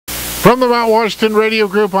From the Mount Washington Radio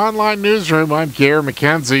Group online newsroom, I'm Gare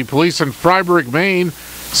McKenzie. Police in Freiburg, Maine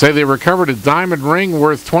say they recovered a diamond ring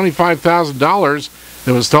worth $25,000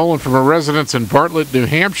 that was stolen from a residence in Bartlett, New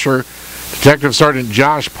Hampshire. Detective Sergeant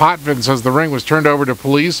Josh Potvin says the ring was turned over to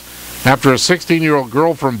police after a 16-year-old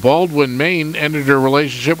girl from Baldwin, Maine ended her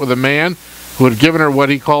relationship with a man who had given her what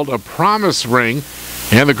he called a promise ring,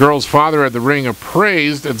 and the girl's father had the ring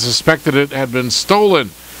appraised and suspected it had been stolen.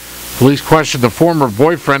 Police questioned the former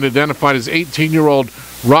boyfriend, identified as 18-year-old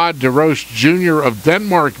Rod DeRoche Jr. of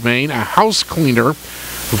Denmark, Maine, a house cleaner,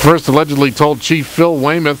 who first allegedly told Chief Phil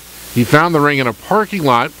Weymouth he found the ring in a parking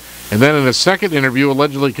lot, and then in a second interview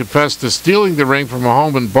allegedly confessed to stealing the ring from a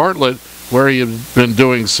home in Bartlett where he had been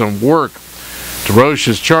doing some work. DeRoche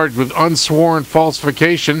is charged with unsworn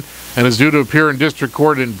falsification and is due to appear in district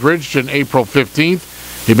court in Bridgeton April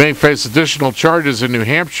 15th. He may face additional charges in New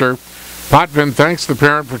Hampshire. Potvin thanks the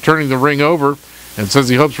parent for turning the ring over and says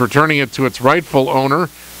he hopes returning it to its rightful owner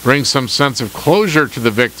brings some sense of closure to the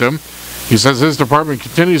victim. He says his department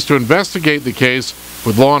continues to investigate the case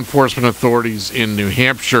with law enforcement authorities in New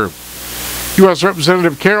Hampshire. U.S.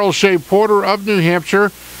 Representative Carol Shea Porter of New Hampshire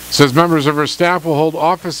says members of her staff will hold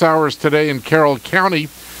office hours today in Carroll County.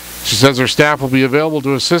 She says her staff will be available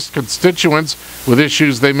to assist constituents with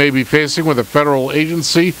issues they may be facing with a federal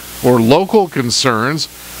agency or local concerns.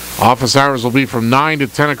 Office hours will be from 9 to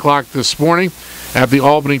 10 o'clock this morning at the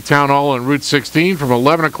Albany Town Hall on Route 16, from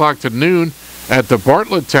 11 o'clock to noon at the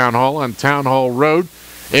Bartlett Town Hall on Town Hall Road,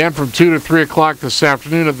 and from 2 to 3 o'clock this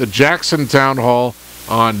afternoon at the Jackson Town Hall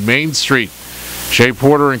on Main Street. Shea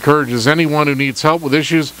Porter encourages anyone who needs help with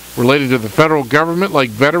issues related to the federal government, like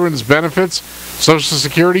veterans benefits, Social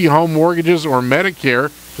Security, home mortgages, or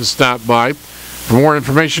Medicare, to stop by. For more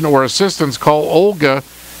information or assistance, call Olga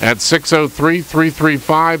at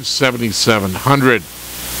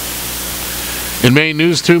 603-335-7700. In Maine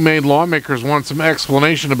news, two Maine lawmakers want some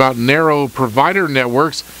explanation about narrow provider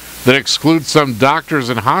networks that exclude some doctors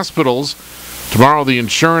and hospitals. Tomorrow, the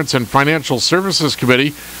Insurance and Financial Services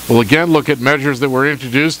Committee will again look at measures that were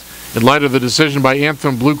introduced in light of the decision by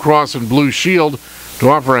Anthem Blue Cross and Blue Shield to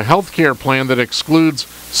offer a health care plan that excludes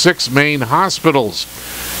 6 Maine hospitals.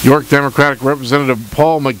 York Democratic Representative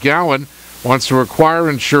Paul McGowan wants to require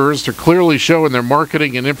insurers to clearly show in their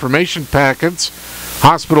marketing and information packets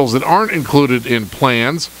hospitals that aren't included in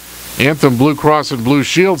plans. Anthem Blue Cross and Blue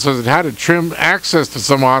Shield says it had to trim access to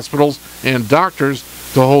some hospitals and doctors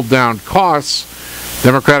to hold down costs.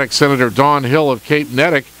 Democratic Senator Dawn Hill of Cape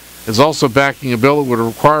Nettic is also backing a bill that would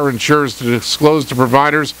require insurers to disclose to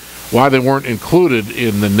providers why they weren't included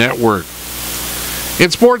in the network. In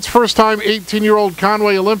sports, first-time 18-year-old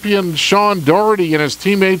Conway Olympian Sean Doherty and his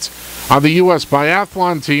teammates on the U.S.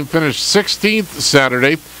 biathlon team finished 16th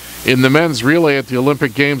Saturday in the men's relay at the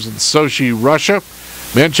Olympic Games in Sochi, Russia.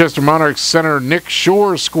 Manchester Monarchs center Nick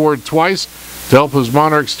Shore scored twice to help his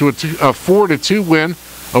Monarchs to a 4-2 win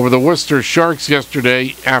over the Worcester Sharks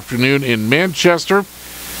yesterday afternoon in Manchester.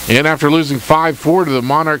 And after losing 5-4 to the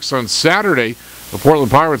Monarchs on Saturday, the Portland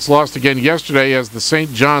Pirates lost again yesterday as the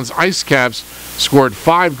St. John's Ice Caps scored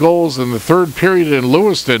 5 goals in the third period in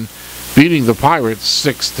Lewiston, beating the Pirates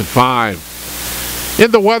 6-5.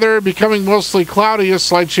 In the weather, becoming mostly cloudy, a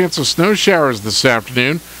slight chance of snow showers this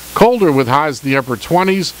afternoon. Colder with highs in the upper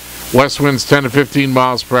 20s. West winds 10 to 15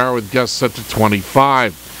 miles per hour with gusts up to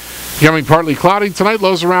 25. Becoming partly cloudy tonight,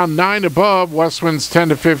 lows around 9 above. West winds 10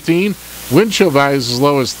 to 15. Wind chill values as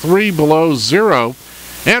low as 3 below zero.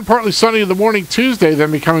 And partly sunny in the morning Tuesday,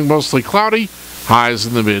 then becoming mostly cloudy. Highs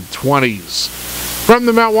in the mid-20s. From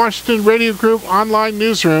the Mount Washington Radio Group online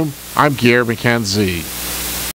newsroom, I'm Gare McKenzie.